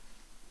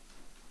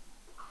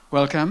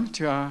Welcome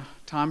to our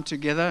time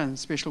together, and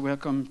special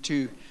welcome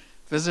to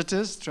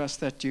visitors. Trust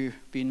that you've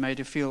been made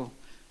to feel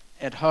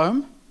at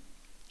home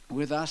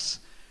with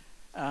us.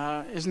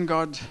 Isn't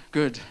God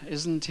good?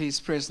 Isn't His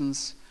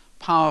presence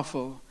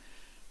powerful?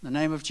 The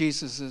name of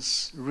Jesus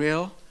is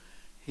real.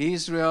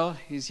 He's real.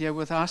 He's here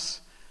with us,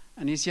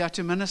 and He's here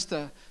to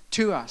minister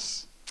to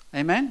us.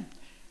 Amen?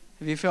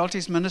 Have you felt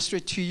His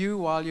ministry to you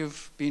while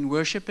you've been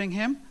worshiping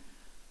Him?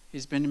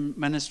 He's been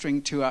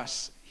ministering to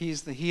us.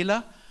 He's the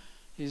healer.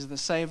 He's the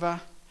saver.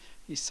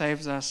 He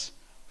saves us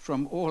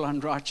from all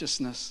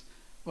unrighteousness.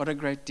 What a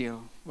great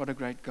deal. What a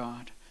great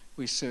God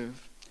we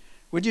serve.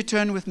 Would you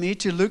turn with me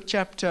to Luke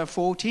chapter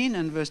 14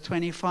 and verse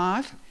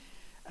 25?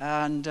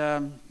 And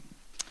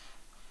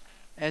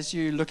as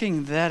you're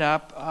looking that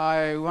up,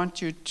 I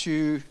want you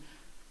to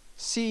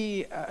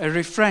see a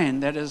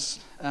refrain that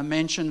is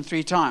mentioned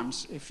 3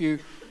 times. If you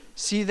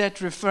see that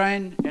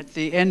refrain at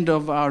the end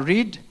of our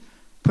read,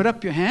 put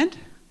up your hand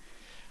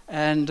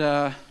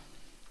and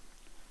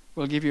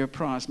we'll give you a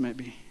prize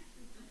maybe.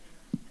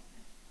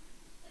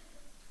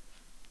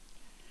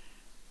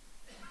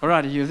 All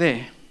right, are you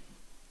there?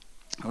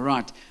 All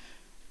right.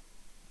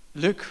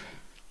 Luke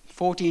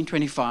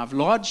 14:25.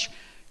 Large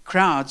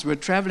crowds were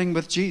traveling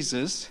with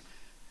Jesus,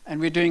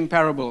 and we're doing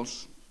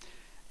parables.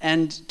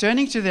 And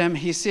turning to them,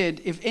 he said,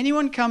 "If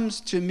anyone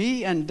comes to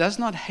me and does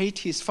not hate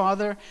his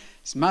father,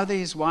 his mother,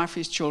 his wife,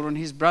 his children,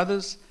 his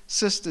brothers,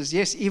 sisters,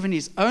 yes, even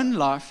his own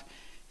life,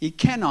 he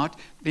cannot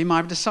be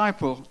my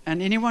disciple.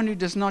 And anyone who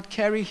does not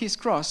carry his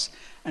cross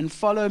and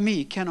follow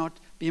me cannot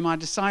be my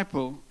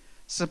disciple.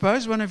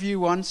 Suppose one of you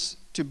wants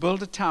to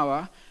build a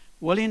tower,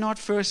 will he not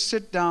first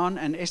sit down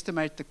and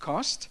estimate the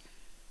cost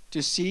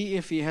to see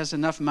if he has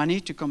enough money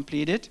to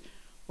complete it?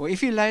 Or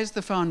if he lays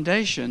the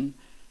foundation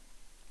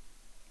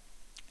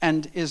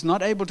and is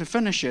not able to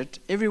finish it,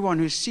 everyone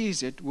who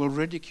sees it will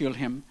ridicule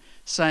him,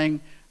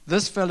 saying,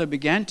 'This fellow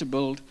began to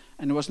build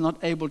and was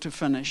not able to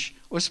finish.'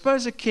 Or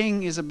suppose a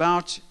king is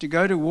about to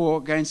go to war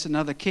against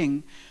another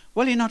king,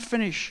 will he not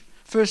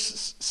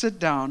first sit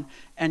down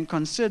and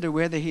consider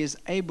whether he is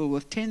able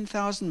with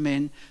 10,000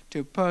 men to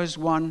oppose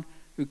one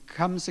who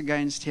comes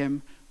against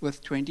him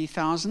with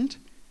 20,000?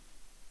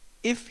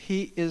 If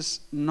he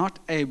is not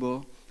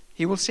able,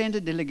 he will send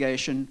a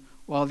delegation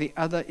while the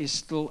other is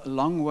still a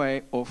long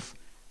way off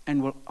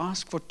and will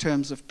ask for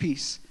terms of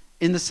peace.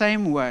 In the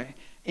same way,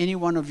 any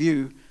one of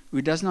you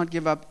who does not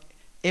give up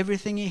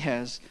everything he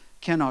has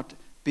cannot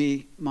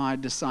be my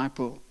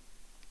disciple."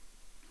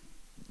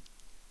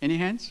 Any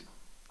hands?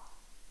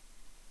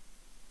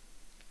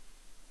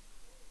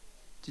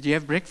 Did you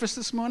have breakfast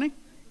this morning?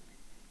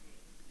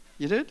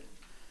 You did?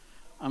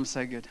 I'm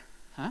so good.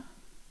 Huh?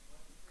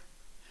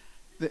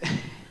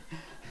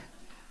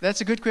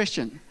 That's a good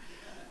question.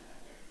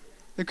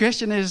 The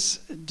question is,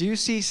 do you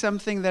see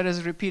something that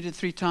is repeated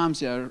 3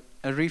 times here?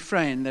 A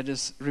refrain that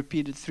is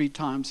repeated 3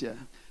 times here.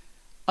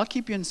 I'll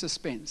keep you in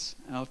suspense.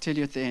 I'll tell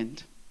you at the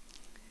end.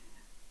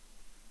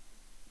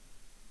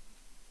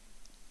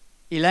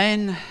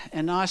 Elaine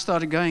and I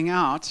started going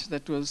out.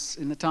 That was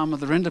in the time of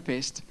the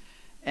Rinderpest.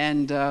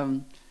 And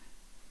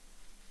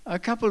a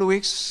couple of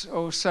weeks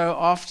or so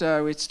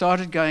after we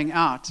started going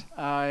out,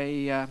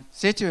 I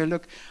said to her,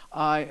 "Look,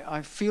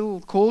 I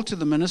feel called to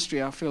the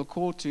ministry. I feel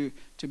called to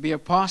be a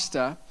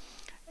pastor.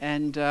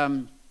 And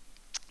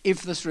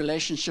if this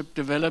relationship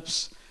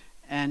develops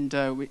and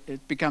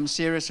it becomes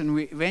serious and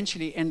we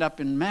eventually end up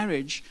in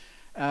marriage,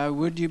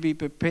 would you be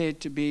prepared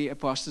to be a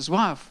pastor's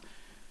wife?"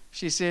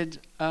 She said,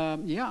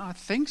 "Yeah, I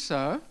think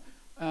so.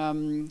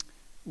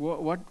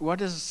 What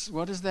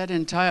does that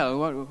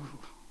entail?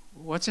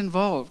 What's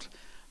involved?"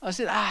 I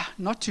said,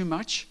 "Not too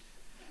much."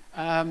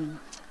 Wrong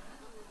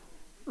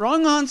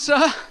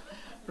answer.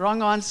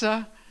 Wrong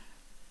answer.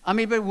 I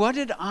mean, but what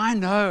did I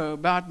know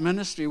about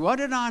ministry? What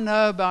did I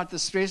know about the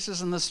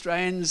stresses and the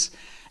strains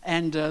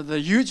and the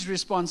huge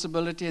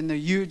responsibility and the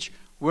huge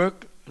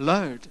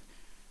workload?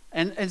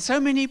 And so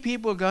many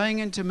people going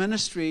into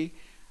ministry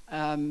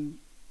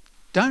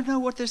don't know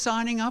what they're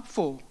signing up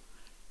for.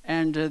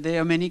 And there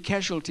are many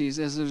casualties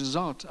as a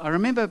result. I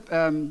remember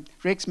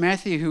Rex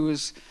Matthew, who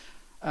was,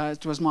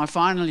 it was my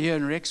final year,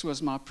 and Rex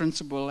was my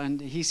principal,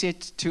 and he said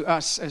to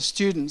us as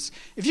students,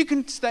 "If you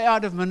can stay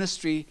out of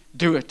ministry,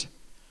 do it."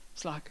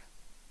 It's like,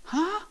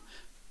 huh?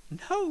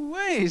 No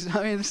ways.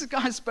 I mean, this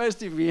guy's supposed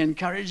to be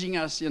encouraging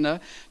us,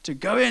 to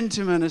go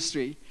into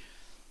ministry.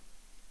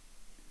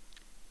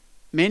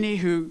 Many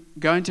who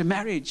go into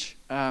marriage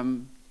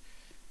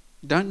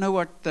don't know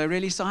what they're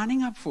really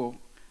signing up for.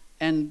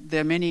 And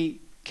there are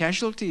many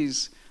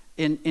casualties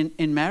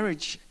in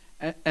marriage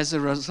as a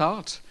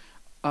result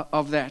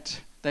of that.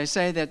 They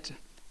say that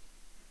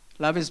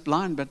love is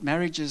blind, but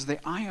marriage is the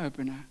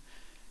eye-opener.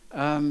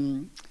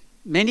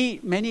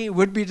 Many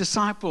would-be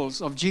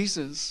disciples of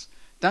Jesus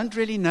don't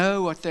really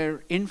know what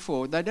they're in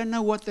for. They don't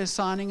know what they're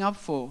signing up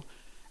for.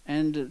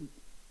 And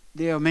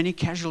there are many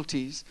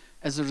casualties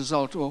as a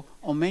result, or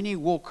many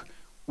walk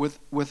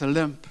with a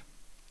limp.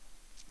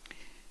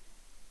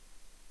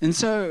 And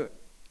so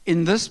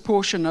in this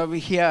portion over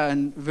here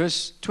in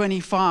verse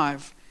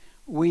 25,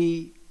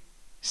 we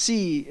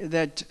see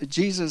that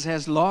Jesus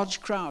has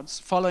large crowds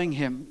following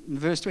him. In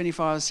verse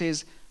 25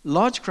 says,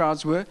 large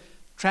crowds were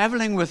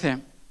traveling with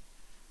him.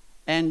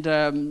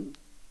 And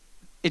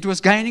it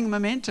was gaining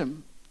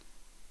momentum.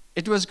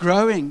 It was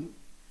growing.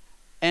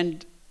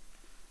 And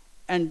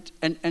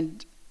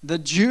the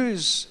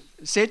Jews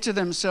said to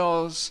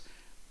themselves,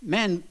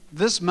 man,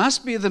 this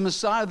must be the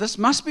Messiah. This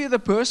must be the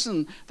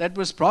person that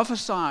was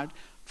prophesied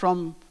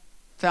from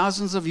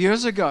thousands of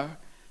years ago.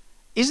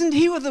 Isn't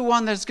he the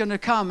one that's going to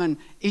come and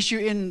issue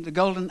in the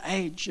golden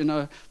age,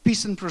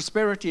 peace and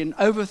prosperity, and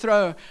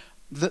overthrow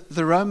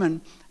the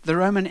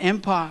Roman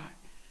Empire?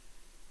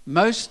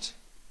 Most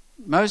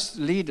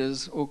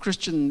leaders or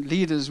Christian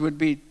leaders would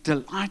be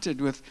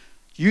delighted with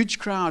huge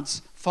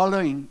crowds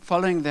following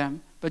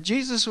them. But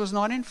Jesus was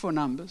not in for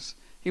numbers.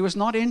 He was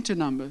not into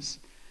numbers.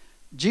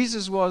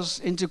 Jesus was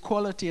into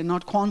quality and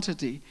not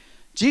quantity.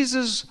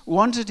 Jesus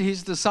wanted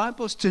his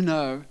disciples to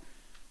know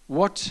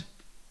what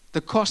the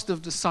cost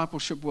of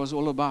discipleship was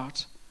all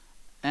about.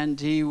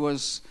 And he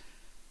was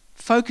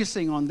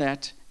focusing on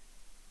that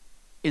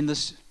in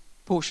this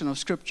portion of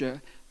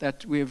Scripture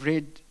that we have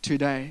read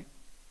today.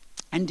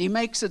 And he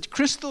makes it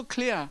crystal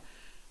clear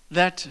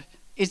that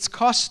it's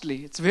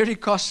costly, it's very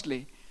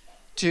costly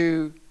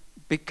to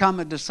become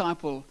a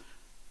disciple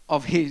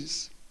of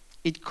his.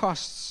 It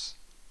costs.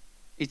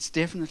 It's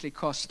definitely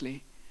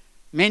costly.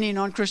 Many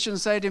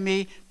non-Christians say to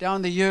me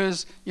down the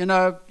years,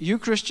 you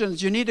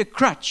Christians, you need a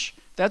crutch.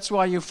 That's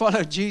why you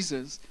follow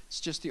Jesus. It's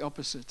just the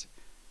opposite.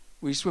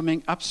 We're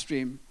swimming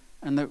upstream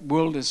and the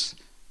world is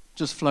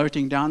just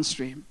floating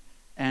downstream.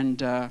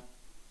 And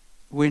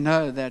we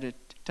know that it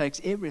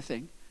takes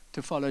everything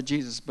to follow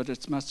Jesus, but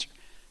it's much,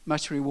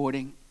 much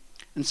rewarding.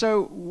 And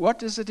so what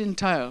does it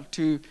entail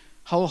to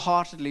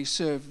wholeheartedly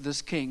serve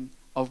this King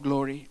of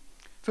glory?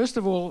 First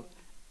of all,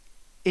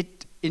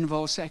 it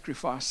involves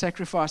sacrifice,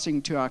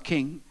 sacrificing to our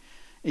King.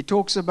 It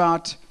talks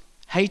about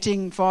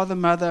hating father,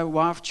 mother,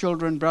 wife,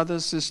 children,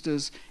 brothers,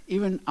 sisters,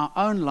 even our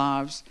own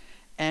lives,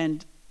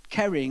 and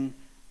carrying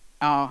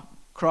our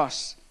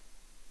cross.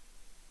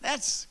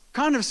 That's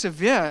kind of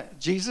severe,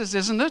 Jesus,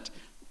 isn't it?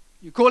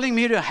 You're calling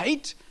me to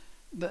hate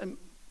the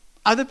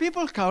other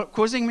people,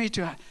 causing me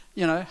to,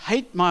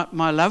 hate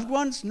my loved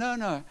ones?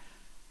 No.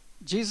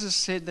 Jesus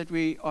said that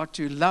we are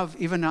to love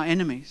even our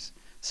enemies.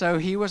 So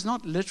he was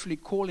not literally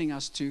calling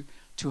us to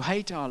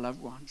hate our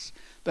loved ones.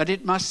 But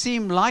it must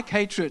seem like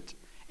hatred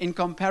in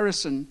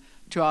comparison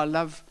to our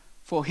love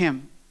for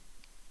him.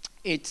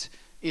 It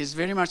is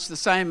very much the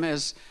same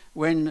as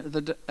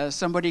when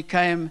somebody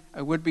came,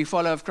 a would-be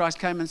follower of Christ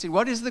came and said,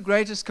 what is the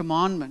greatest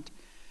commandment?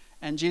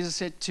 And Jesus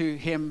said to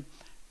him,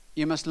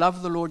 you must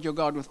love the Lord your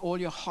God with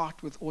all your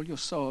heart, with all your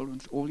soul,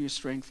 with all your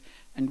strength,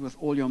 and with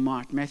all your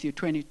might. Matthew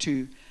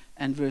 22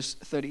 and verse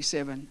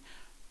 37.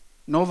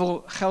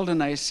 Norval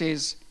Geldenhuys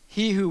says,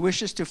 he who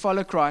wishes to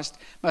follow Christ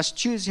must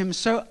choose him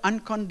so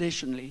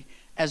unconditionally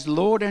as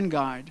Lord and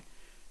guide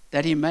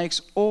that he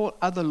makes all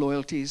other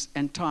loyalties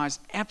and ties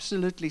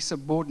absolutely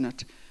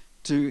subordinate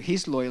to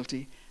his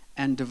loyalty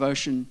and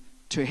devotion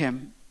to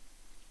him.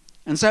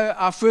 And so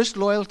our first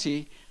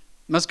loyalty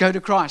must go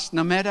to Christ,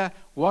 no matter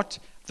what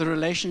the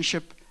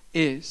relationship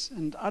is.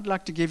 And I'd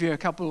like to give you a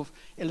couple of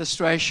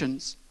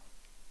illustrations.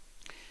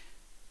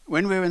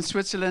 When we were in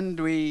Switzerland,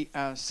 we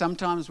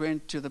sometimes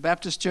went to the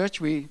Baptist church.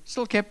 We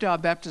still kept our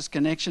Baptist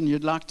connection,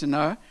 you'd like to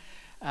know.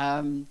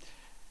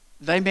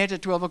 They met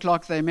at 12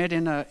 o'clock. They met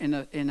in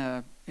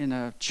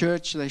a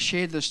church. They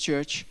shared this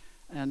church,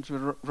 and it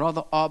was a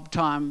rather odd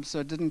time, so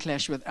it didn't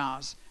clash with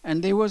ours.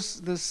 And there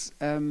was this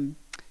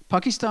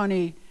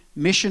Pakistani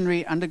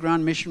missionary,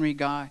 underground missionary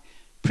guy,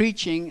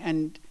 preaching,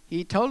 and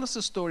he told us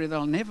a story that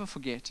I'll never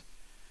forget.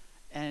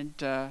 And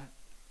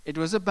it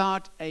was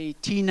about a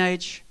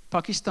teenage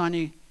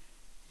Pakistani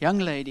young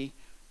lady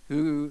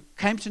who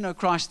came to know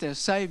Christ as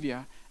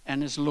Savior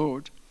and as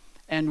Lord.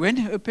 And when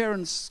her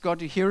parents got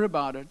to hear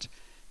about it,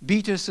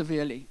 beat her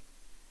severely.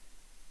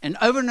 And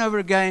over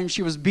again,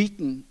 she was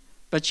beaten,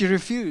 but she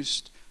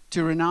refused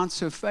to renounce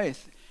her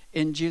faith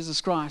in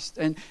Jesus Christ.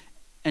 And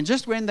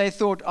just when they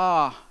thought,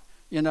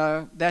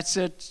 that's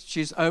it,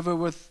 she's over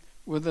with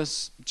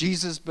this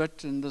Jesus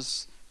bit and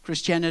this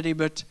Christianity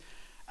bit,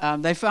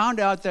 they found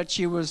out that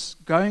she was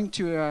going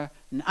to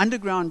an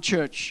underground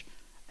church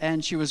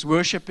and she was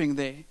worshiping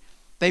there.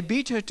 They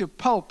beat her to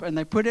pulp and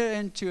they put her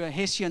into a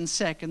Hessian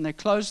sack and they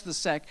closed the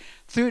sack,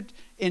 threw it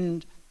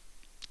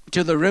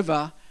into the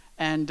river,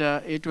 and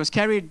it was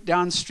carried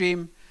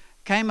downstream,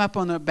 came up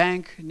on a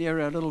bank near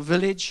a little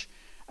village.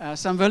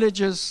 Some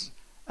villagers,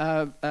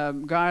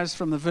 guys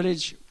from the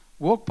village,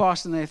 walked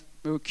past and they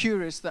were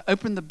curious. They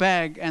opened the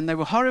bag and they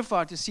were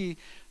horrified to see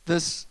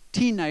this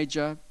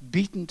teenager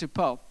beaten to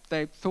pulp.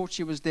 They thought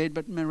she was dead,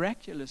 but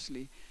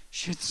miraculously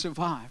she had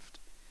survived.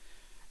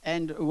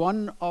 And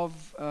one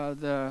of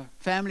the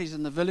families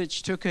in the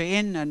village took her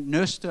in and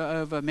nursed her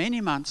over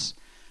many months.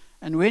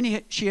 And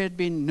when she had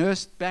been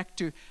nursed back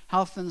to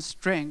health and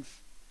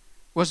strength,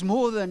 was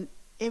more than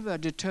ever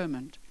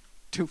determined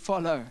to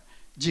follow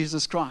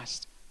Jesus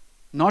Christ,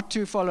 not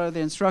to follow the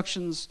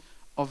instructions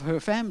of her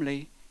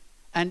family,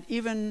 and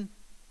even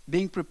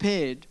being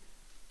prepared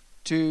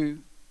to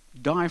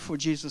die for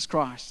Jesus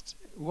Christ.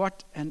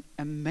 What an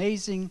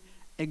amazing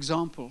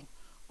example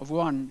of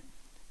one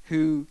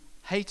who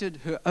hated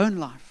her own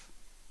life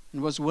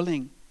and was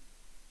willing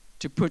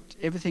to put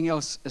everything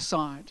else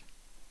aside.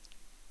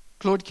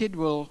 Claude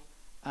Kidwell,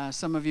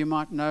 some of you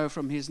might know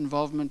from his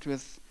involvement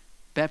with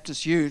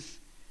Baptist Youth,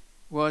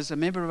 was a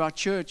member of our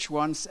church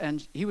once,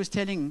 and he was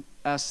telling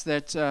us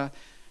that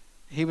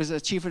he was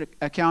a chief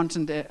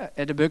accountant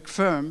at a big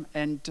firm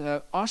and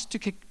asked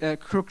to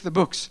crook the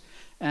books.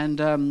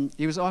 And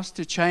he was asked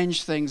to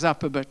change things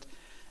up a bit.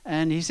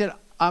 And he said,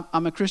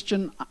 I'm a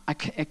Christian, I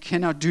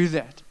cannot do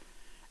that.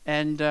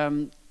 And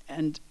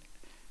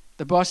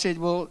the boss said,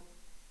 well,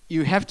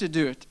 you have to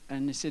do it.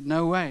 And he said,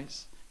 no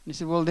ways. And he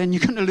said, well, then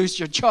you're going to lose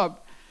your job.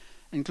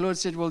 And Claude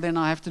said, well, then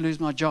I have to lose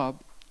my job.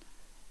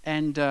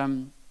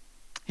 And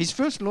his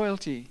first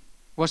loyalty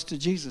was to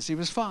Jesus. He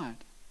was fired.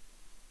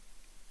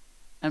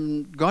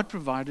 And God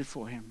provided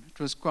for him. It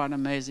was quite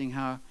amazing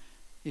how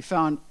he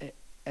found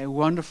a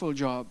wonderful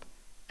job.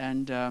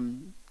 And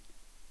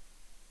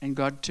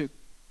God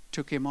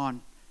took him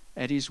on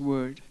at his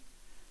word.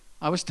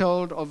 I was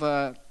told of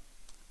a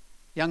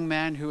young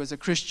man who was a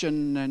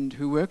Christian and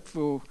who worked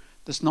for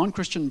this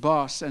non-Christian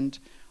boss. And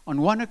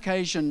on one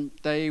occasion,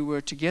 they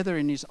were together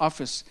in his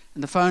office,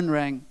 and the phone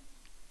rang.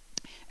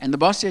 And the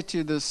boss said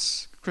to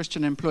this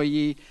Christian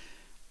employee,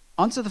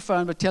 answer the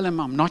phone, but tell him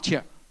I'm not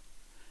here.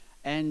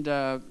 And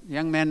the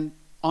young man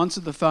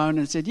answered the phone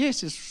and said,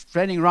 yes, it's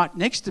standing right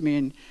next to me.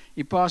 And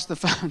he passed the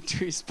phone to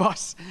his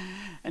boss.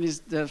 And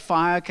the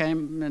fire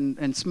came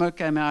and smoke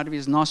came out of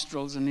his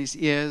nostrils and his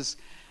ears.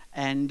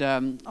 And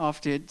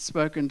after he had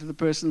spoken to the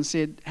person,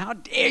 said, how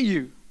dare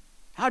you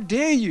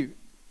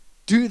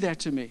do that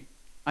to me?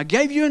 I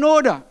gave you an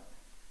order.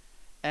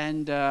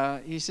 And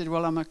he said,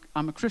 well,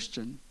 I'm a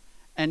Christian.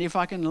 And if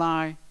I can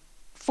lie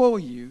for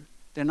you,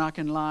 then I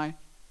can lie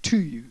to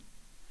you.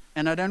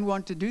 And I don't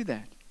want to do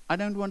that. I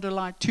don't want to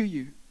lie to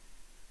you.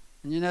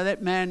 And you know,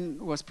 that man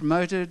was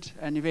promoted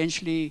and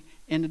eventually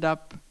ended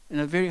up in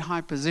a very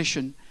high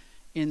position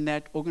in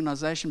that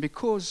organization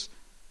because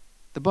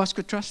the boss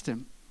could trust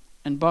him.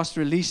 And boss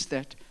released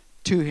that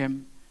to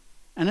him.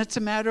 And it's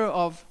a matter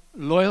of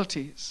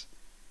loyalties.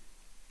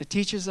 It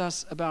teaches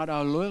us about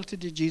our loyalty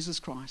to Jesus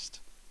Christ,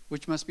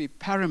 which must be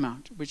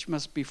paramount, which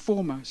must be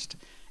foremost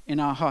in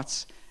our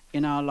hearts,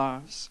 in our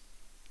lives.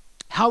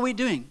 How are we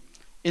doing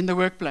in the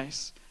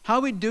workplace? How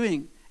are we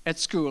doing at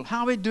school?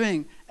 How are we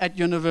doing at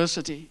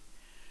university?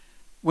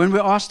 When we're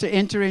asked to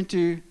enter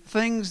into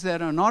things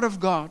that are not of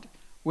God,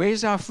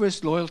 where's our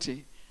first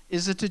loyalty?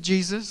 Is it to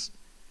Jesus?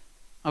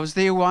 I was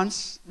there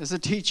once as a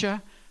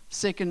teacher,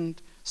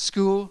 second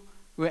school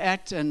we're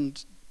at,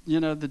 and you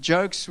know, the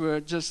jokes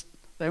were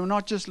they were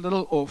not just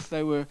little off,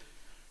 they were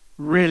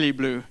really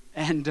blue.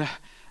 And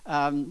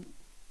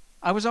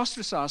I was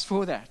ostracized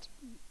for that,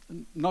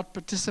 not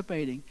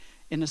participating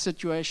in a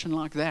situation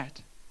like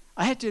that.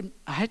 I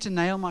had to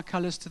nail my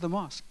colors to the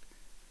mast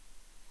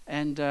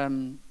and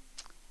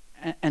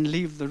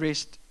leave the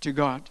rest to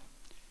God.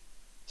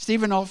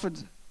 Stephen Alford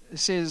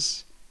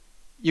says,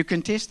 you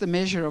can test the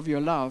measure of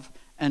your love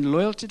and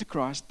loyalty to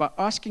Christ by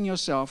asking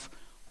yourself,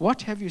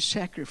 what have you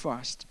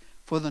sacrificed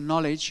for the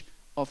knowledge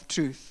of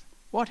truth?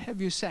 What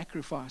have you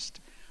sacrificed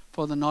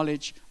for the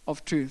knowledge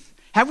of truth?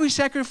 Have we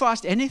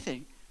sacrificed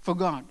anything for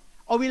God?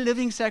 Are we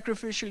living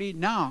sacrificially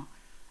now?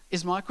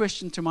 Is my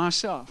question to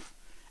myself,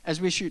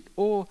 as we should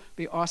all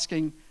be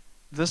asking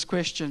this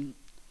question.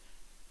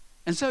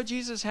 And so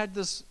Jesus had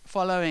this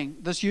following,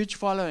 this huge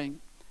following.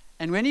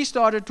 And when he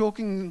started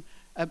talking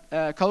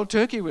cold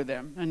turkey with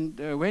them,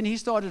 and when he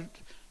started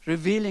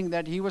revealing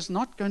that he was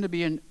not going to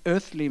be an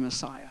earthly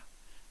Messiah,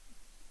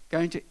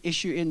 going to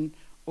issue in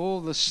all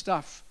the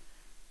stuff,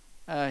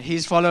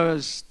 his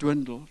followers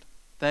dwindled.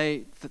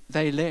 They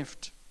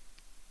left.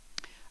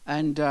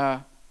 And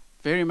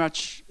very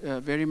much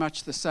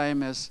the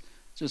same as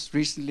just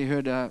recently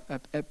heard a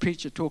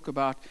preacher talk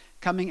about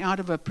coming out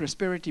of a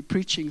prosperity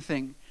preaching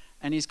thing,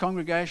 and his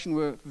congregation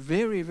were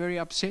very, very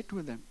upset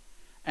with him,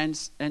 and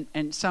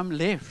some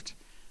left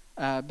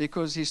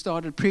because he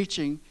started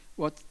preaching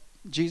what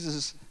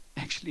Jesus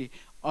actually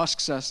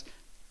asks us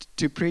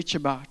to preach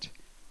about.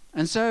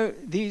 And so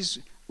these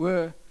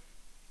were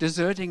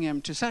deserting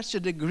him to such a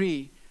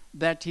degree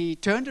that he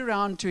turned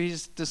around to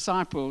his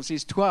disciples,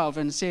 his 12,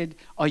 and said,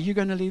 are you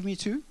going to leave me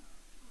too?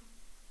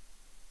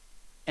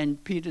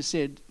 And Peter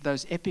said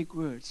those epic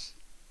words,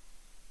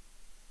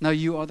 no,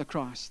 you are the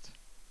Christ.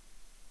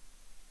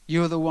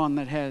 You're the one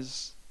that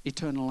has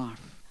eternal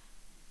life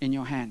in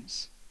your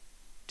hands.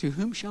 To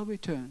whom shall we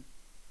turn?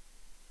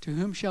 To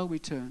whom shall we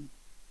turn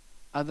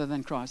other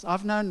than Christ?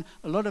 I've known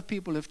a lot of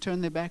people who have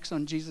turned their backs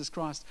on Jesus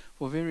Christ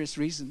for various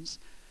reasons.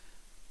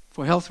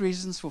 For health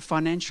reasons, for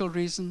financial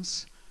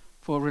reasons,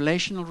 for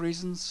relational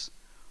reasons,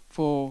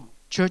 for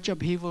church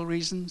upheaval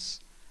reasons.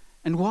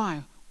 And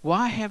why?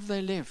 Why have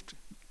they left?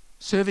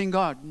 Serving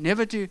God,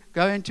 never to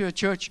go into a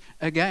church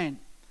again.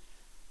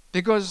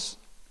 Because,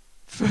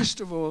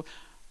 first of all,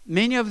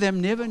 many of them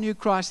never knew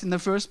Christ in the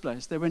first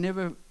place. They were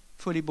never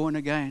fully born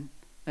again.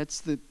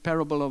 That's the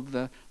parable of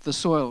the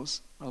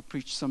soils. I'll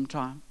preach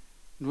sometime.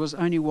 It was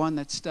only one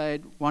that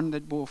stayed, one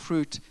that bore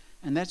fruit.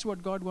 And that's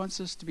what God wants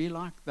us to be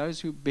like,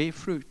 those who bear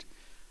fruit,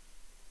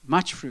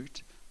 much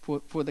fruit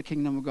for the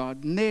kingdom of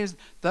God. And there's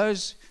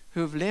those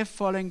who have left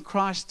following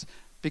Christ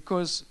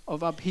because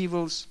of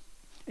upheavals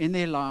in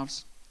their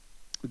lives,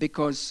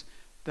 because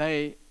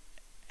they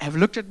have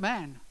looked at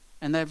man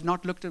and they've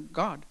not looked at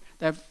God.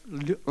 They've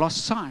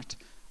lost sight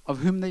of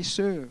whom they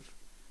serve.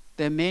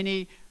 There are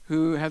many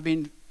who have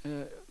been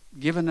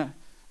given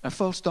a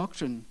false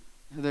doctrine.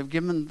 They've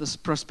given this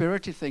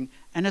prosperity thing,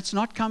 and it's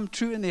not come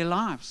true in their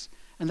lives.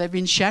 And they've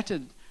been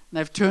shattered, and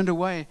they've turned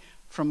away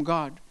from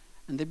God.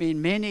 And there have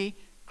been many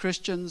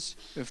Christians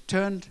who have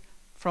turned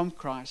from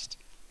Christ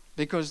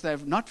because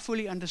they've not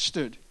fully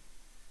understood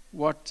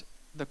what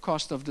the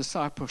cost of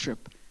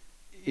discipleship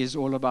is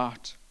all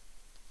about.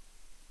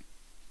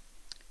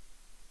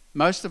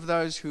 Most of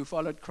those who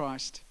followed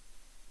Christ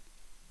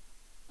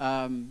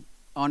on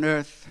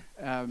earth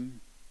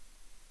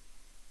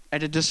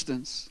at a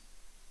distance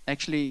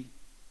actually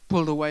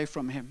pulled away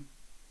from him.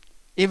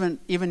 Even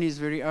his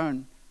very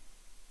own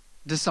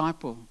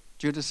disciple,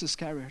 Judas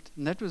Iscariot.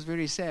 And that was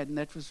very sad, and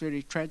that was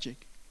very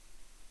tragic.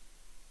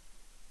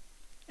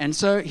 And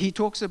so he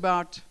talks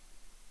about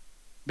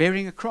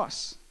bearing a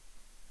cross.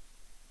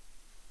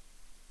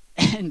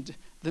 And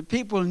the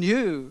people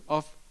knew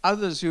of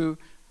others who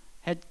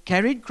had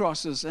carried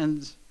crosses,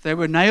 and they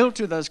were nailed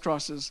to those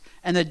crosses,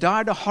 and they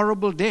died a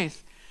horrible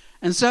death.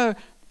 And so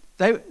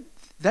they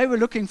were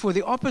looking for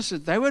the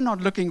opposite. They were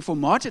not looking for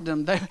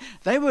martyrdom.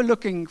 They were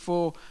looking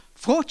for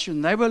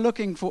fortune. They were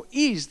looking for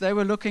ease. They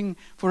were looking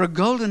for a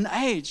golden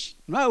age.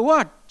 No,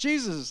 what?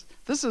 Jesus,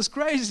 this is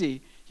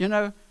crazy.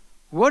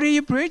 What are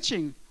you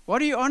preaching? What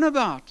are you on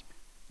about?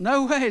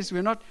 No ways.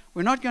 We're not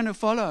going to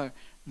follow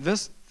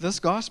this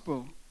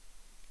gospel.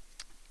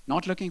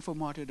 Not looking for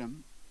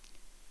martyrdom.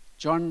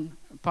 John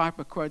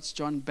Piper quotes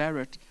John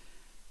Barrett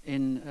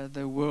in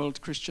the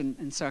World Christian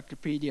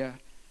Encyclopedia,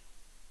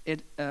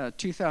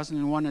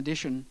 2001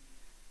 edition,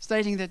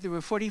 stating that there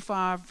were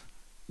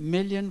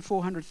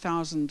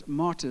 45,400,000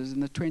 martyrs in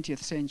the 20th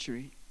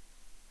century.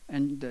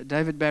 And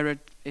David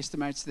Barrett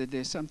estimates that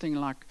there's something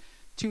like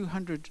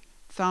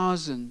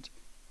 200,000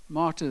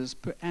 martyrs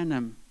per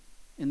annum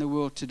in the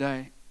world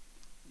today.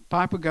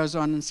 Piper goes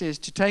on and says,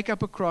 to take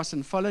up a cross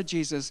and follow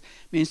Jesus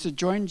means to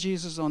join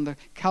Jesus on the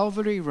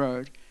Calvary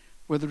road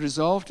with a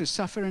resolve to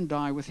suffer and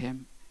die with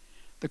him.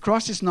 The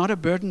cross is not a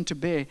burden to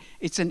bear.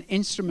 It's an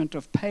instrument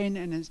of pain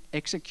and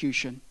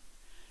execution.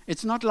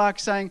 It's not like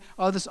saying,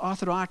 oh, this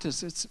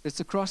arthritis, it's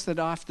a cross that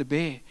I have to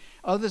bear.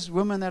 Oh, this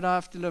woman that I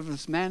have to live with,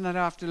 this man that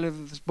I have to live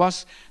with, this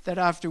boss that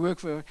I have to work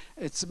for,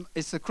 it's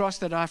the cross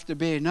that I have to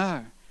bear.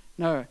 No.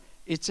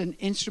 It's an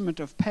instrument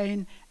of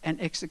pain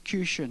and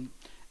execution.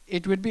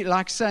 It would be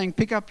like saying,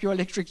 pick up your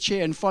electric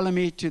chair and follow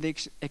me to the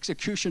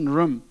execution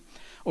room.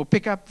 Or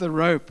pick up the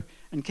rope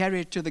and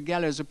carry it to the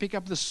gallows. Or pick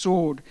up the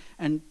sword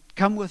and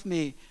come with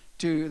me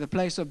to the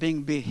place of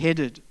being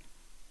beheaded.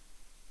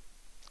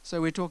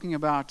 So we're talking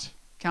about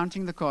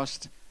counting the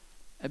cost,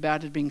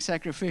 about it being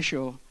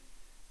sacrificial.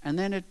 And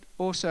then it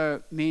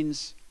also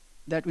means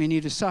that we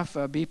need to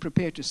suffer, be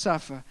prepared to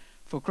suffer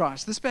for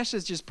Christ. This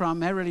passage is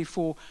primarily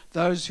for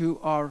those who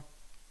are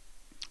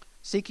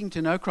seeking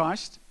to know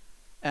Christ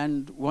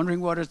and wondering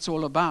what it's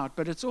all about,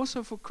 but it's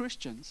also for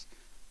Christians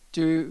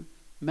to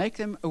make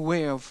them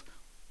aware of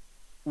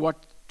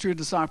what true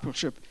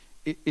discipleship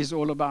is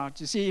all about.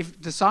 You see, if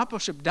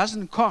discipleship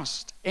doesn't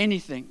cost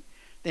anything,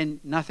 then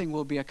nothing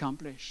will be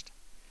accomplished.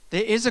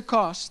 There is a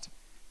cost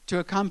to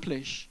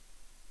accomplish,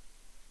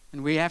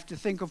 and we have to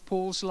think of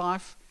Paul's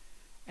life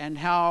and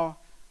how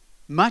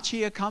much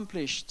he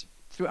accomplished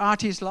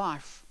throughout his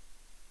life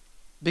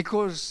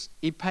because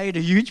he paid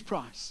a huge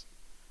price.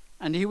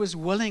 And he was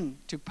willing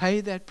to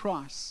pay that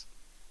price.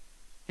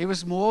 He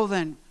was more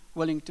than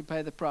willing to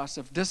pay the price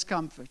of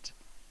discomfort,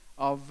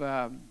 of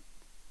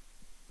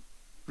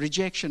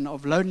rejection,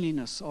 of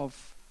loneliness,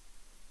 of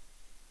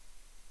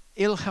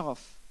ill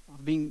health,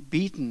 of being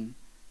beaten.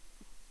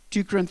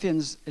 2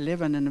 Corinthians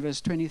 11 and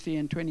verse 23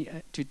 and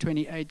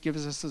 28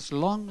 gives us this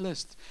long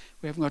list.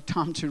 We haven't got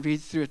time to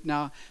read through it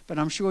now, but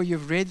I'm sure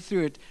you've read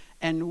through it.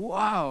 And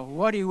wow,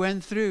 what he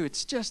went through.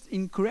 It's just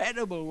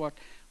incredible what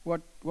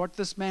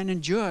this man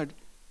endured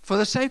for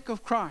the sake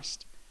of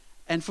Christ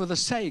and for the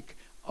sake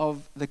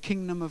of the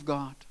kingdom of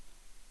God.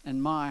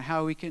 And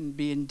how we can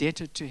be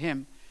indebted to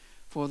him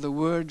for the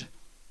word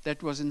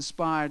that was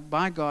inspired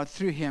by God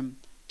through him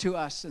to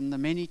us and the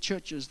many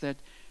churches that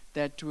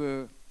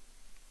were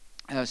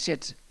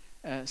set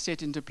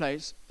into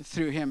place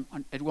through him.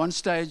 At one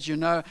stage,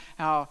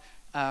 how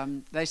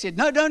they said,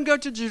 no, don't go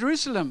to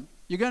Jerusalem.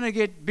 You're going to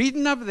get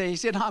beaten up there. He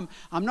said, I'm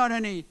not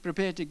only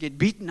prepared to get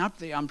beaten up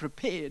there, I'm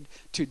prepared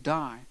to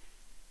die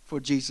for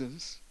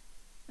Jesus.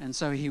 And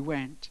so he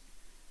went.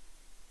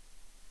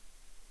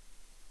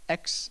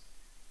 Acts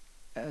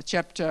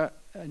chapter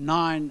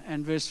 9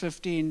 and verse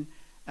 15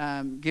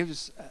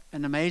 gives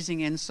an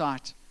amazing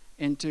insight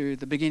into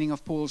the beginning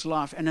of Paul's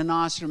life.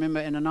 Ananias, remember,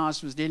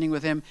 Ananias was dealing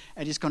with him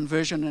at his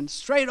conversion, and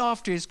straight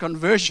after his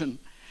conversion,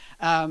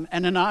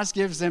 Ananias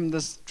gives them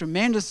this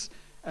tremendous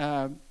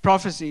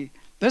prophecy.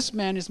 This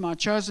man is my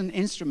chosen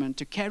instrument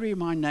to carry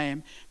my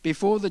name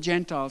before the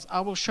Gentiles.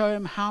 I will show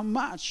him how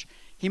much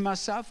he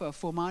must suffer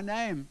for my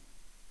name.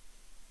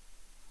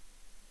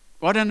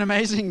 What an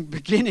amazing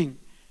beginning.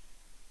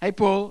 Hey,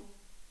 Paul,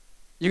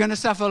 you're going to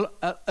suffer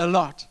a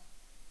lot.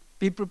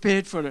 Be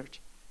prepared for it.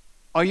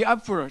 Are you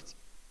up for it?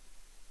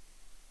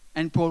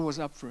 And Paul was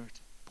up for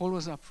it. Paul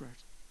was up for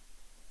it.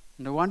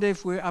 And I wonder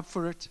if we're up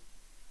for it.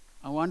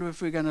 I wonder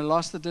if we're going to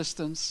lose the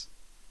distance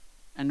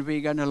and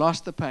we're going to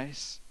lose the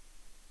pace.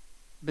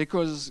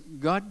 Because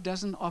God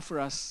doesn't offer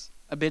us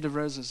a bed of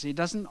roses. He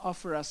doesn't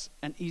offer us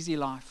an easy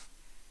life.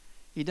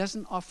 He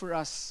doesn't offer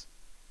us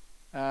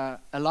a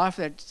life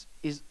that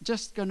is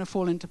just going to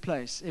fall into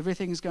place.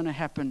 Everything's going to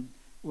happen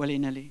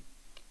willy-nilly.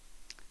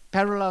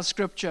 Parallel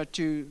scripture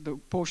to the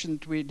portion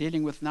that we're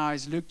dealing with now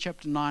is Luke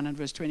chapter 9 and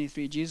verse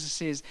 23. Jesus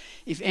says,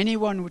 if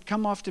anyone would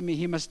come after me,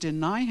 he must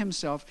deny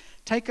himself,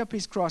 take up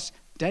his cross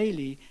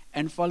daily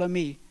and follow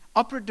me.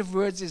 Operative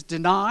words is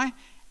deny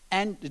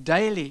and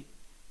daily.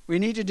 We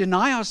need to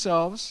deny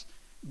ourselves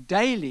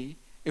daily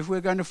if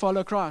we're going to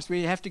follow Christ.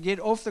 We have to get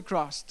off the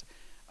cross.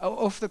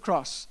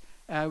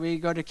 We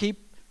got to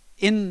keep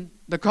in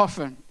the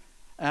coffin.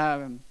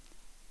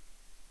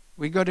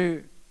 We got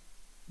to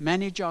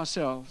manage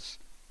ourselves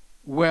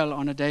well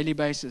on a daily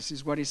basis,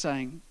 is what he's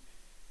saying.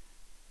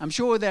 I'm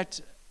sure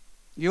that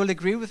you'll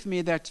agree with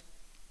me that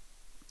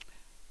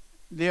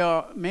there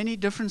are many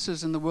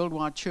differences in the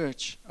worldwide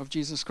church of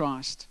Jesus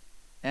Christ.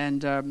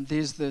 And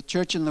there's the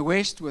church in the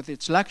West with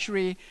its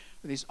luxury,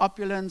 with its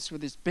opulence,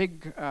 with its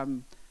big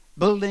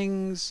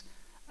buildings,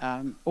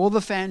 all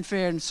the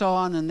fanfare and so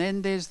on. And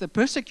then there's the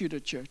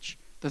persecuted church,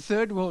 the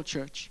third world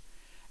church.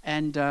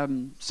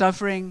 And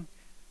suffering,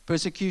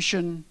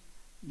 persecution,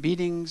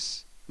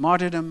 beatings,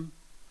 martyrdom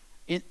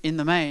in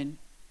the main.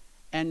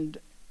 And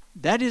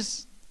that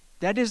is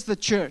the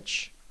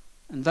church.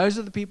 And those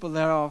are the people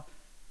that are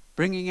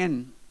bringing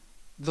in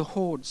the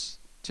hordes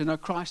to know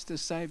Christ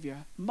as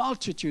Savior.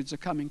 Multitudes are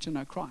coming to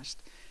know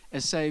Christ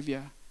as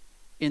Savior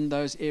in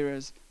those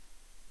areas.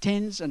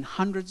 Tens and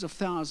hundreds of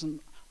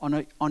thousands on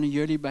a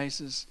yearly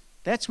basis.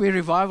 That's where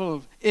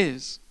revival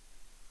is,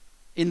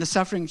 in the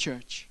suffering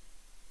church.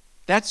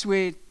 That's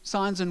where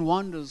signs and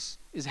wonders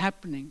is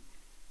happening,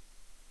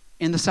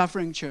 in the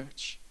suffering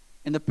church,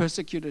 in the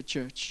persecuted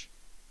church.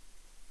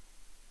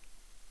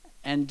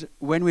 And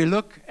when we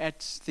look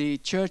at the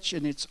church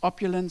in its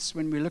opulence,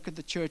 when we look at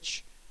the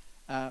church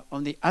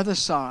on the other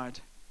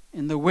side,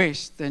 in the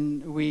West,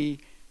 then we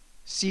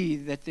see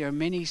that there are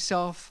many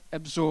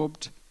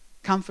self-absorbed,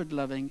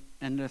 comfort-loving,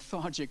 and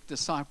lethargic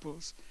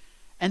disciples.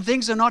 And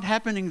things are not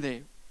happening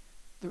there.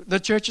 The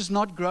church is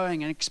not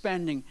growing and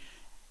expanding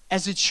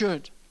as it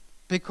should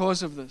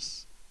because of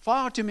this.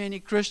 Far too many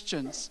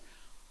Christians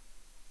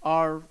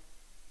are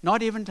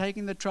not even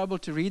taking the trouble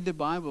to read the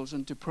Bibles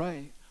and to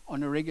pray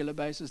on a regular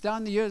basis.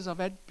 Down the years, I've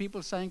had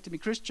people saying to me,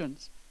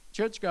 Christians,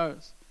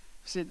 churchgoers,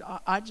 said,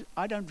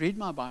 I don't read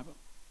my Bible.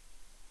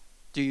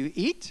 Do you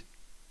eat?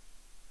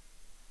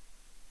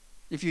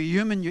 If you're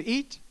human, you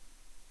eat.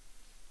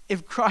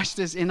 If Christ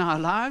is in our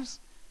lives,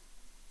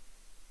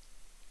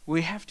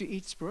 we have to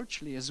eat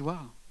spiritually as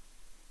well.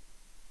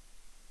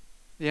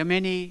 There are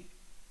many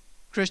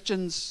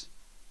Christians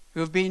who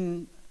have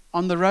been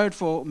on the road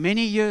for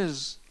many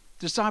years,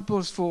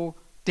 disciples for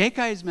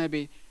decades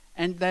maybe,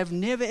 and they've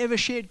never ever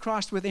shared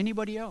Christ with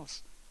anybody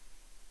else.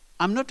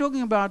 I'm not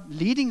talking about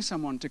leading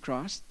someone to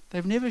Christ.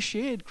 They've never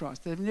shared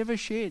Christ. They've never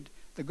shared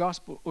the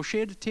gospel or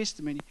shared a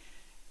testimony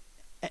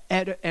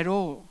at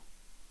all.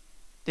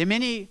 There are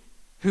many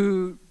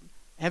who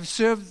have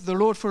served the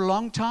Lord for a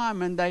long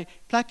time and they're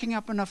plucking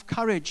up enough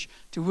courage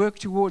to work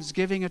towards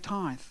giving a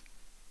tithe.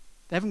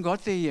 They haven't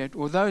got there yet,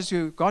 or those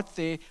who got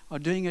there are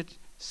doing it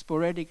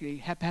sporadically,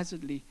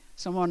 haphazardly.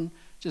 Someone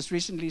just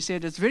recently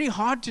said, it's very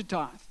hard to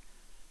tithe.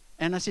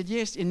 And I said,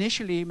 yes,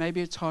 initially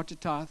maybe it's hard to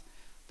tithe,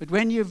 but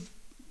when you've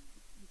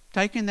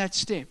taken that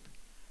step,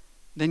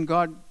 then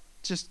God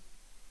just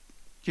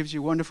gives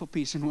you wonderful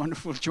peace and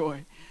wonderful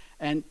joy,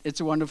 and it's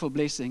a wonderful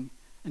blessing.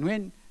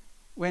 And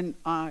when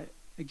I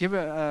give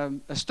a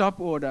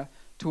stop order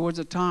towards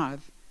a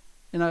tithe,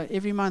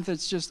 every month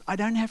it's just, I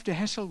don't have to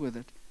hassle with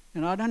it.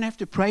 I don't have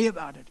to pray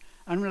about it.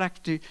 I don't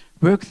have to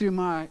work through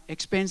my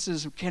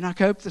expenses. Can I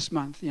cope this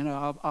month?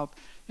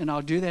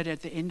 I'll do that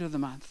at the end of the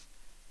month.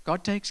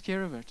 God takes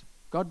care of it.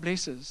 God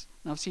blesses.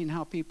 And I've seen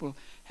how people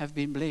have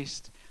been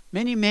blessed.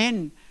 Many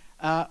men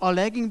are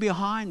lagging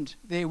behind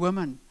their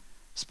women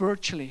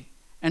spiritually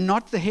and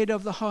not the head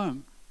of the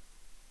home.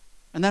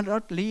 And they're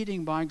not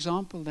leading by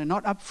example. They're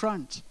not up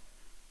front.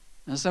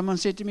 And someone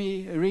said to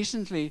me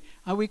recently,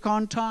 we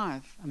can't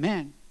tithe.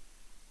 Man,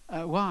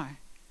 why?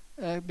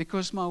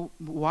 Because my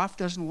wife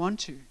doesn't want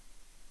to.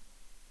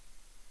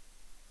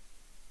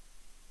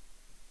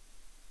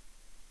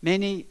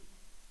 Many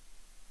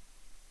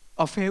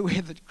are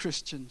fair-weathered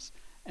Christians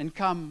and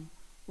come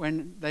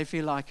when they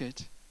feel like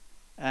it.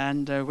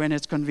 and when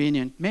it's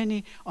convenient.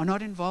 Many are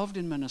not involved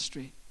in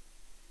ministry.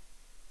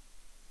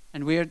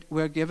 And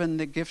we're given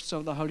the gifts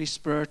of the Holy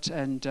Spirit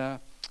and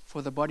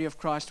for the body of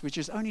Christ, which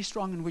is only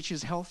strong and which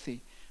is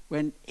healthy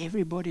when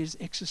everybody is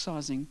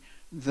exercising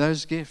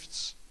those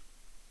gifts.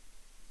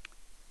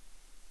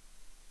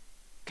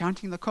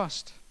 Counting the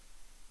cost.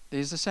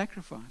 There's a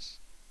sacrifice.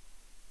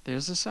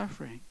 There's a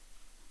suffering.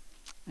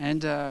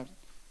 And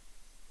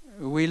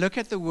we look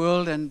at the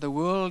world, and the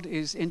world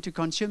is into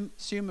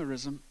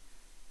consumerism.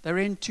 They're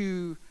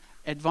into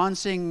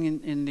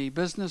advancing in the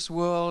business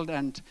world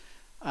and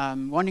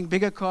wanting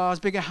bigger cars,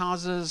 bigger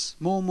houses,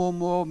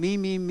 more,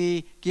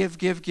 me,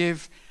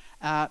 give.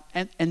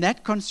 And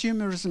that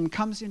consumerism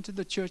comes into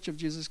the church of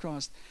Jesus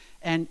Christ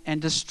and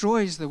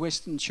destroys the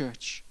Western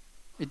church.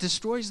 It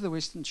destroys the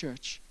Western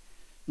church.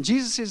 And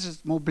Jesus says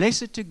it's more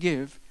blessed to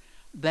give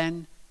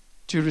than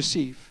to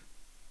receive.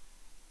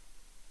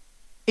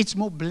 It's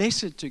more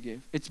blessed to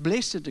give. It's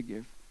blessed to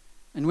give.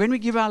 And when we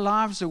give our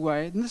lives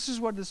away, and this is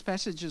what this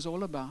passage is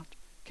all about,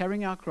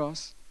 carrying our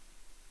cross,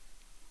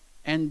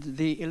 and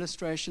the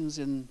illustrations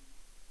in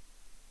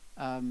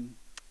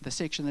the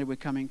section that we're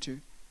coming to,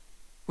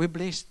 we're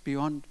blessed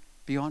beyond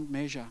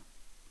measure.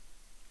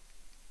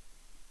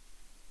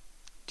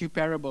 2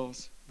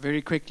 parables,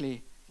 very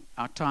quickly,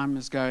 our time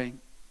is going.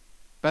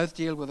 Both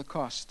deal with the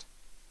cost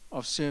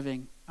of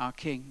serving our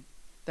King.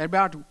 They're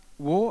about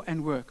war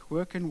and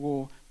work and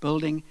war,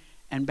 building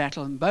and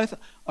battle. And both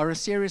are a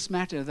serious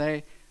matter.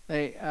 They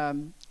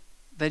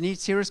need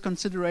serious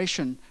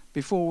consideration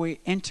before we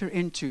enter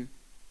into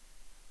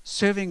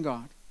serving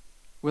God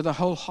with a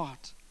whole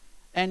heart.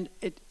 And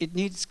it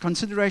needs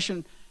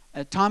consideration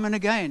time and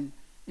again.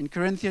 In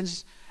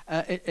Corinthians,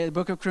 the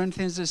book of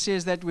Corinthians, it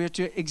says that we're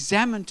to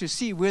examine to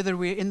see whether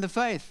we're in the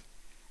faith.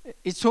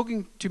 It's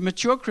talking to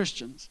mature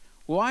Christians.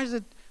 Why is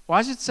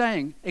it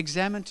saying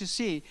examine to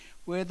see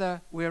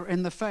whether we're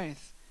in the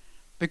faith?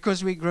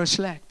 Because we grow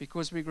slack,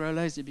 because we grow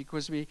lazy,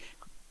 because we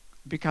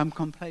become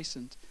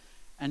complacent.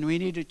 And we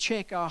need to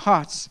check our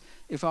hearts,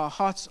 if our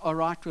hearts are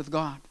right with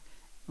God.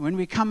 When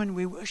we come and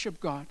we worship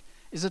God,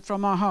 is it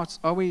from our hearts?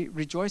 Are we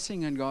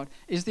rejoicing in God?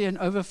 Is there an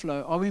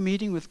overflow? Are we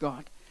meeting with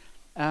God?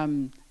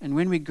 And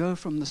when we go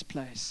from this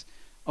place,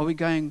 are we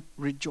going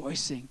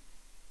rejoicing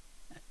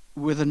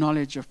with the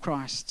knowledge of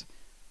Christ,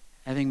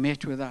 having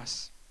met with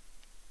us?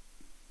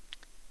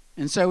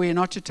 And so we are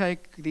not to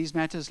take these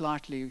matters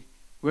lightly.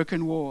 Work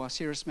and war are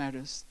serious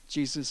matters,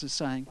 Jesus is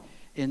saying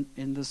in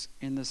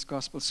this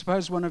gospel.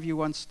 Suppose one of you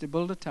wants to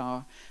build a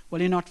tower. Will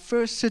he not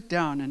first sit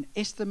down and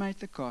estimate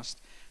the cost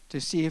to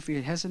see if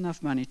he has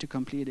enough money to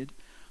complete it?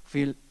 If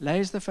he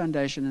lays the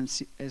foundation and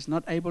is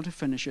not able to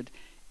finish it,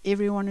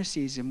 everyone who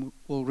sees him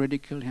will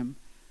ridicule him.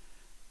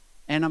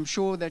 And I'm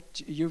sure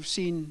that you've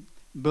seen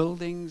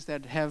buildings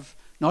that have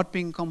not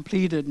been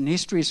completed, and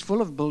history is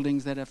full of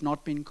buildings that have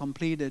not been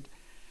completed.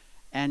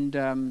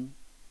 And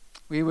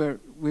we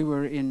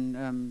were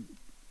in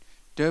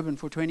Durban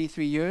for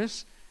 23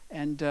 years,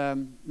 and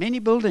many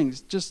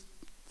buildings just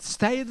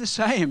stay the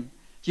same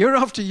year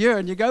after year.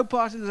 And you go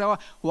past it and say,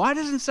 why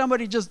doesn't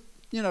somebody just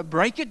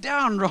break it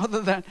down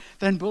rather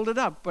than build it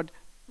up? But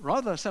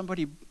rather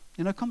somebody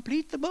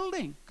complete the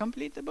building.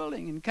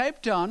 In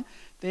Cape Town,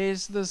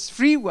 there's this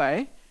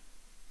freeway.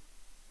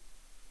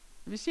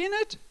 Have you seen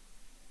it?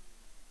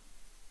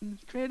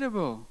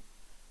 Incredible.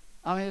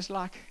 I mean, it's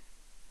like,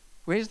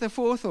 where's the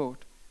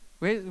forethought?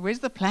 Where's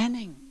the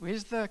planning?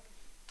 Where's the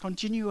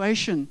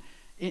continuation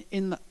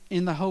in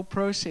the whole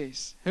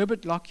process?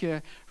 Herbert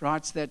Lockyer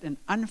writes that an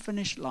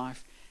unfinished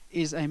life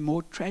is a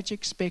more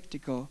tragic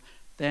spectacle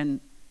than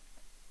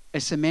a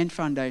cement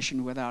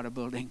foundation without a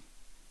building.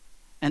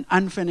 An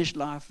unfinished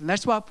life. And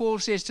that's why Paul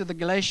says to the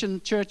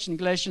Galatian church in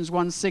Galatians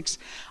 1:6,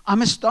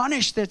 I'm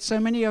astonished that so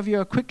many of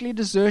you are quickly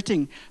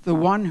deserting the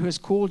one who has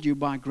called you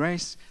by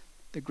grace,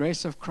 the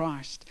grace of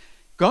Christ.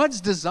 God's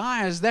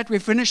desire is that we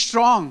finish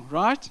strong,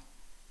 right?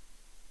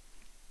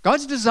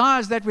 God's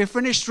desire is that we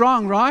finish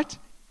strong, right?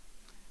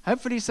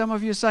 Hopefully some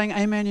of you are saying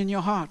amen in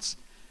your hearts,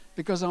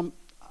 because I'm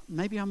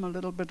a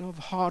little bit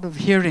hard of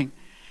hearing.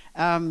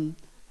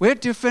 We're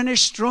to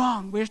finish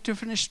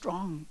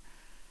strong.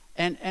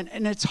 And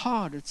it's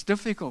hard, it's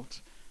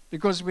difficult,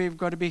 because we've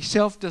got to be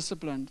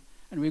self-disciplined,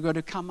 and we've got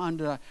to come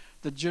under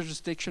the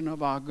jurisdiction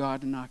of our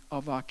God and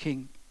of our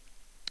King.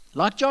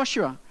 Like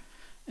Joshua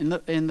in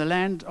the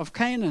land of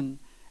Canaan.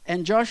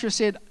 And Joshua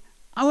said,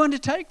 I want to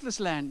take this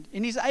land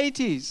in his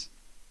 80s.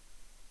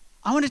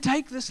 I want to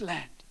take this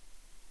land.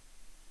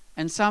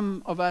 And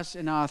some of us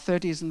in our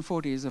 30s and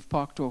 40s have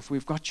parked off.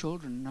 We've got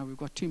children. Now we've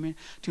got too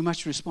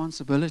much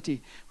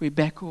responsibility. We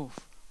back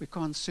off. We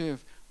can't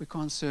serve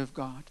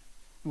God.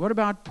 What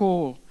about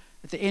Paul?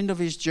 At the end of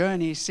his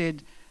journey, he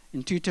said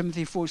in 2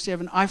 Timothy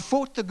 4:7, I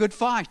fought the good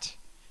fight,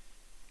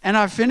 and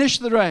I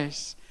finished the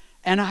race,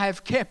 and I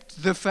have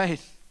kept the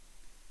faith.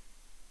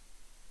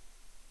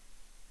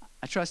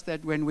 I trust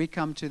that when we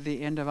come to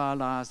the end of our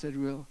lives, that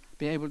we'll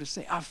be able to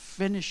say, I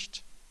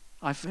finished,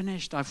 I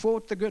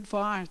fought the good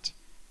fight.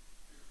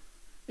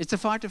 It's a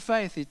fight of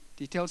faith.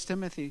 He tells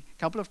Timothy a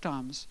couple of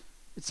times,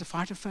 it's a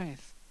fight of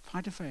faith.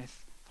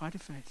 Fight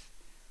of faith.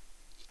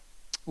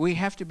 We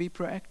have to be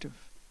proactive.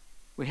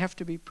 We have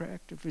to be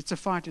proactive. It's a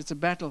fight. It's a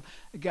battle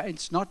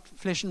against not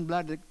flesh and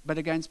blood, but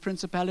against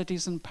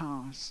principalities and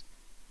powers.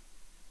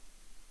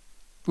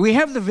 We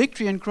have the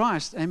victory in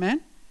Christ. Amen?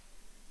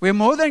 We're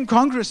more than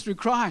conquerors through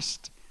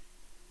Christ.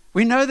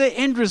 We know the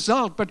end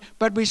result,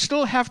 but we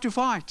still have to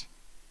fight.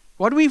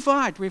 What do we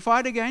fight? We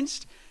fight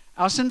against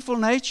our sinful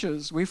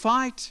natures. We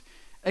fight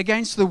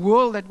against the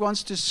world that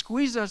wants to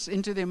squeeze us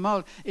into their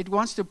mold. It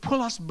wants to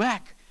pull us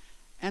back.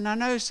 And I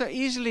know so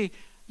easily,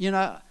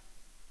 I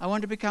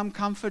want to become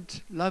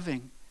comfort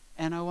loving.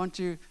 And I want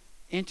to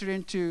enter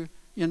into,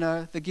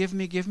 the give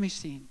me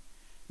scene.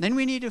 Then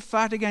we need to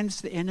fight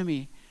against the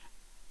enemy,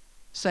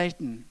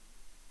 Satan.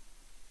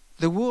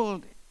 The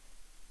world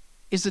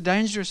is a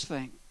dangerous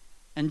thing.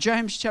 And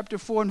James chapter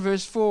 4 and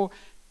verse 4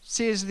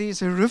 says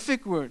these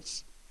horrific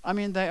words. I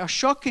mean, they are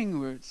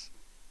shocking words.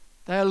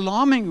 They are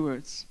alarming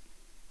words.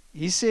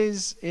 He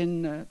says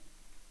in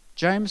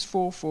James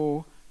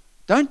 4:4,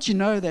 don't you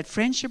know that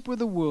friendship with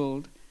the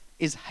world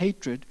is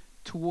hatred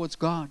towards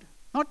God?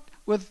 Not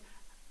with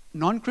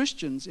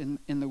non-Christians in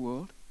the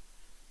world,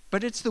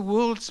 but it's the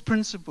world's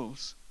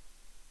principles.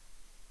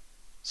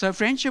 So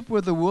friendship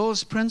with the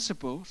world's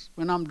principles,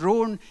 when I'm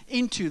drawn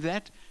into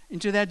that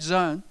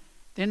zone,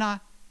 then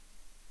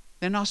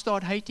I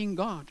start hating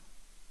God.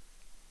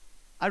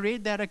 I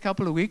read that a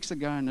couple of weeks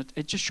ago and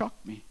it just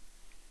shocked me.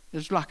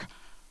 It's like,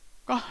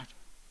 God,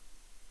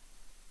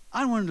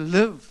 I want to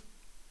live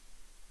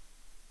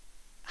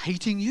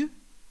hating you.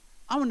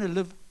 I want to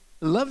live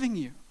loving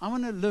you. I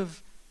want to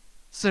live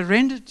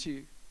surrendered to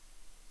you.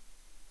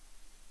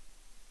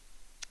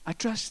 I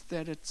trust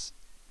that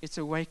it's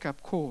a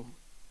wake-up call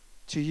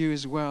to you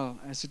as well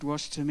as it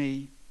was to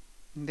me.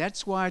 And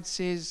that's why it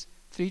says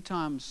 3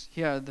 times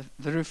here,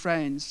 the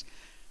refrains,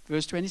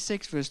 verse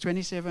 26, verse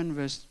 27,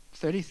 verse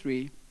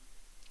 33.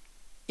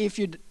 If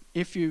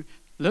you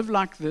live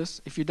like this,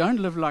 if you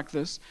don't live like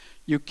this,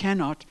 you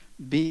cannot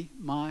be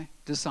my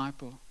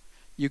disciple.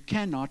 You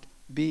cannot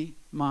be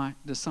my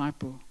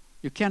disciple.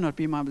 You cannot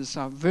be my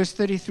disciple. Verse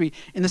 33,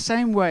 in the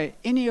same way,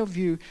 any of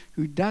you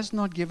who does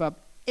not give up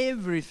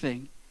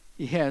everything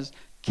he has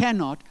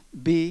cannot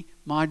be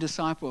my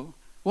disciple.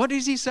 What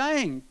is he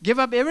saying? Give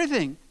up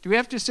everything. Do we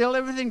have to sell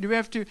everything? Do we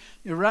have to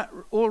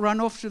all run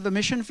off to the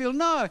mission field?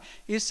 No.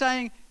 He's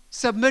saying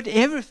submit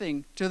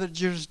everything to the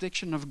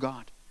jurisdiction of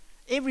God.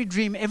 Every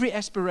dream, every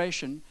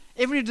aspiration,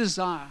 every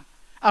desire,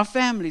 our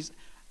families,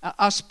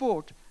 our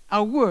sport,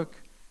 our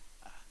work,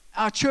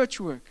 our church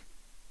work,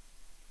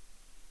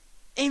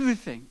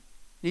 everything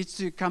needs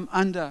to come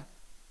under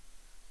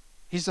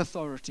his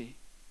authority.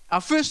 Our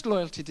first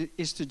loyalty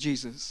is to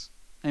Jesus.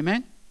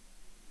 Amen?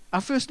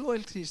 Our first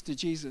loyalty is to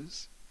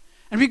Jesus.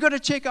 And we've got to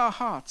check our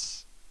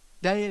hearts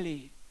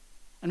daily.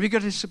 And we've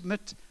got to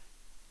submit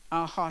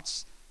our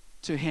hearts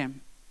to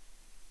him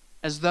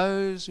as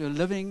those who are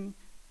living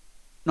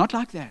not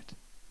like that,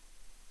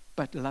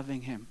 but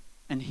loving him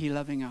and he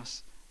loving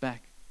us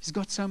back. He's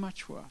got so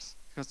much for us.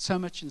 He's got so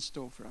much in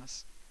store for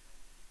us.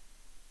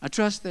 I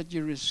trust that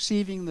you're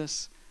receiving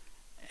this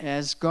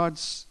as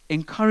God's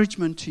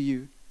encouragement to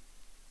you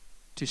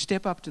to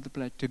step up to the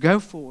plate, to go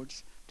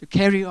forwards, to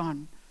carry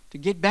on, to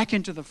get back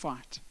into the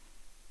fight.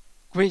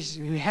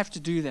 We have to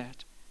do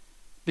that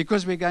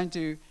because we're going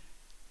to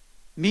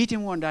meet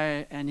him one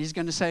day and he's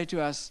going to say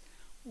to us,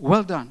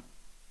 well done,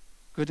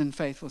 good and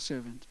faithful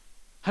servant.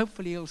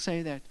 Hopefully he'll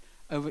say that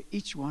over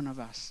each one of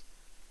us.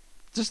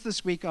 Just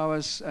this week I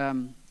was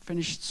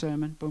finished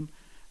sermon, boom,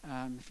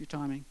 if you're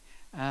timing.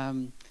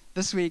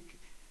 This week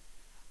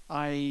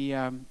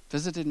I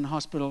visited in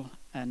hospital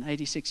an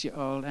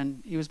 86-year-old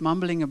and he was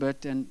mumbling a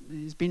bit and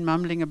he's been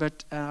mumbling a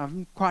bit. I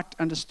haven't quite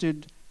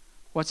understood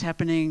what's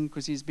happening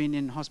because he's been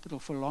in hospital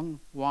for a long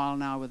while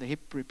now with a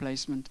hip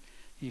replacement.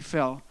 He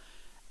fell.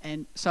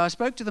 And so I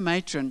spoke to the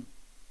matron.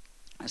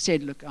 I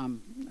said, look,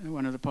 I'm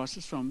one of the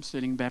pastors from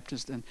Sterling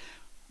Baptist and,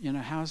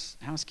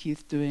 how's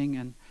Keith doing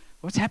and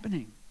what's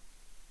happening?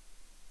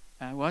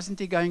 Wasn't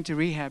he going to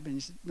rehab? And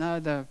he said, no,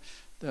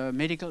 the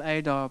medical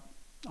aid are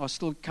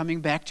still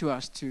coming back to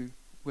us to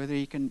whether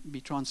he can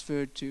be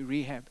transferred to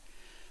rehab.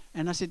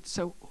 And I said,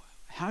 so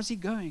how's he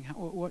going?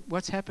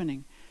 What's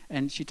happening?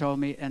 And she told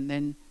me, and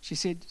then she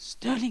said,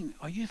 Sterling,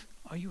 are you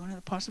one of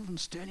the pastors from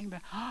Sterling?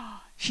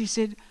 She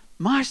said,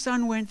 my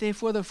son went there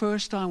for the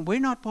first time. We're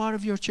not part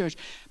of your church.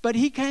 But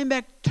he came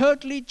back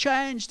totally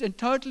changed and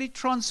totally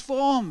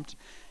transformed.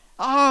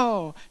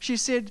 Oh, she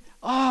said,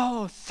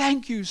 oh,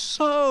 thank you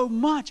so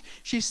much.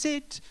 She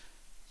said,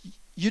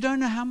 you don't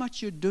know how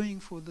much you're doing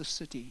for the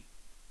city,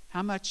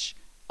 how much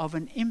of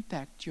an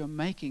impact you're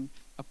making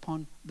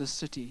upon the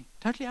city.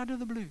 Totally out of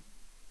the blue.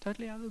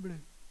 Totally out of the blue.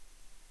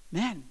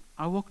 Man,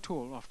 I walked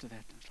tall after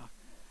that. It's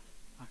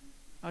like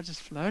I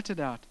just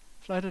floated out.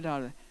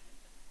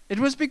 It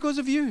was because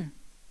of you.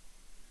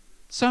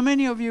 So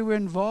many of you were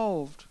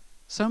involved.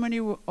 So many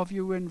of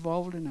you were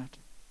involved in it.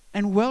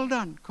 And well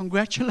done.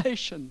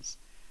 Congratulations.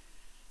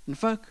 And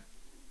folk,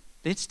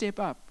 let's step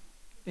up.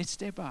 Let's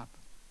step up.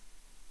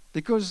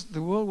 Because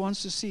the world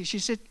wants to see. She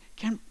said,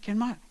 can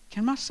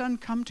my son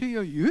come to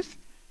your youth?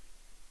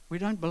 we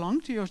don't belong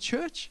to your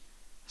church.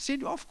 I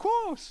said, of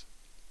course.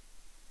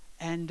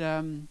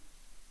 And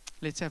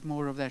let's have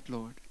more of that,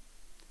 Lord.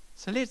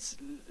 So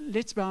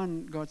let's bow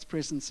in God's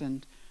presence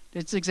and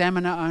let's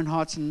examine our own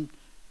hearts and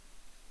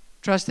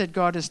trust that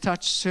God has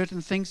touched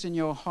certain things in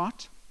your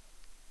heart.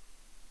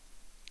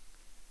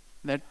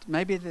 That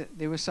maybe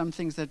there were some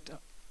things that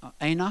are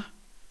Anna,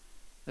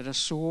 that are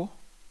sore.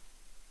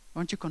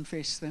 Won't you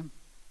confess them?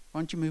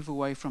 Won't you move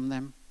away from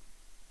them?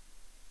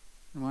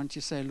 And won't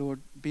you say, Lord,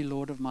 be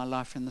Lord of my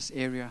life in this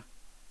area.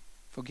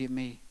 Forgive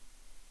me.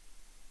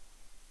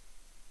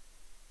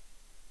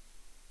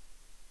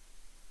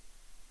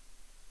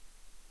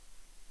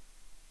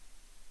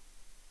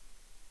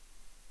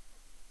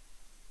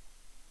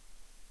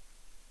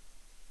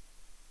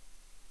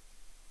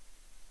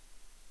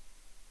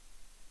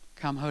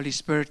 Come, Holy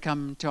Spirit,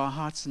 come to our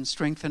hearts and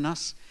strengthen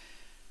us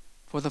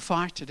for the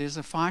fight. It is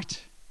a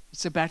fight.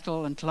 It's a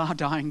battle until our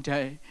dying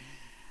day.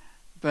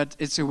 But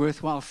it's a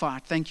worthwhile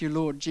fight. Thank you,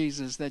 Lord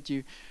Jesus, that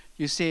you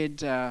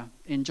said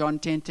in John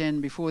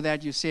 10:10, before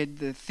that you said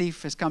the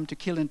thief has come to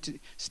kill and to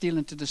steal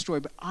and to destroy,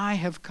 but I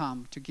have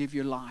come to give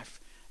you life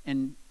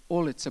in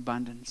all its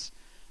abundance.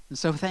 And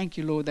so thank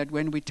you, Lord, that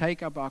when we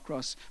take up our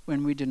cross,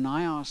 when we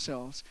deny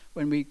ourselves,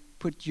 when we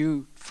put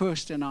you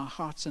first in our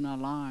hearts and our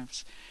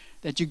lives,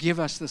 that you give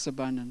us this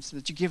abundance,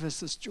 that you give us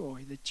this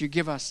joy, that you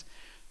give us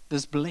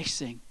this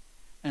blessing.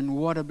 And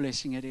what a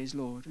blessing it is,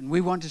 Lord. And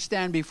we want to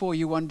stand before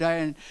you one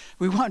day, and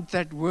we want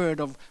that word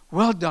of,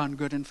 well done,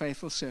 good and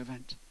faithful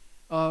servant.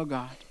 Oh,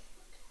 God,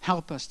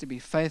 help us to be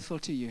faithful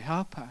to you.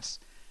 Help us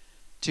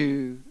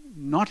to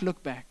not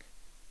look back,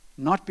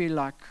 not be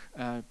like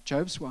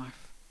Job's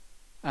wife,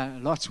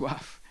 Lot's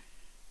wife.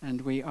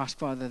 And we ask,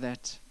 Father,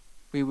 that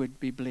we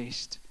would be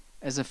blessed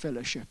as a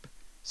fellowship.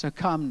 So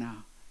come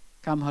now.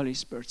 Come, Holy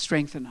Spirit,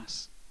 strengthen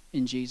us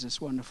in Jesus'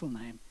 wonderful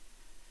name.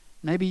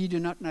 Maybe you do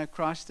not know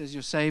Christ as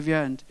your Savior,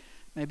 and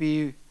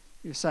maybe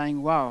you're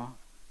saying, wow,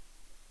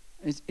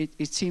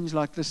 it seems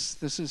like this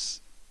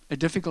is a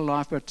difficult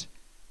life, but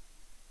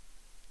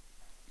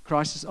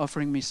Christ is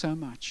offering me so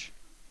much.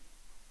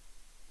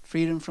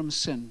 Freedom from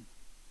sin,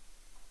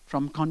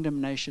 from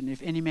condemnation.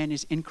 If any man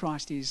is in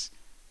Christ,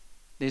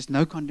 there's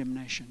no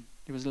condemnation.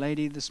 There was a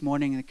lady this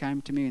morning that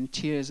came to me in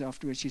tears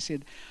afterwards. She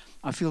said,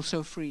 I feel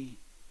so free.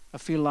 I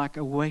feel like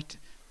a weight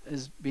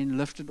has been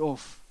lifted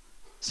off.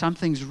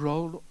 Something's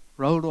rolled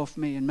off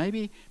me. And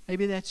maybe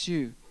that's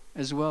you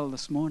as well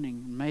this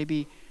morning.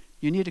 Maybe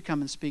you need to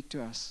come and speak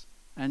to us,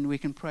 and we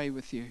can pray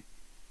with you.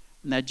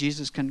 And that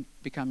Jesus can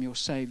become your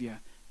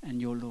Savior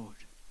and your Lord.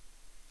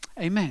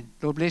 Amen.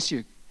 Lord bless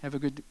you. Have a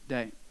good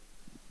day.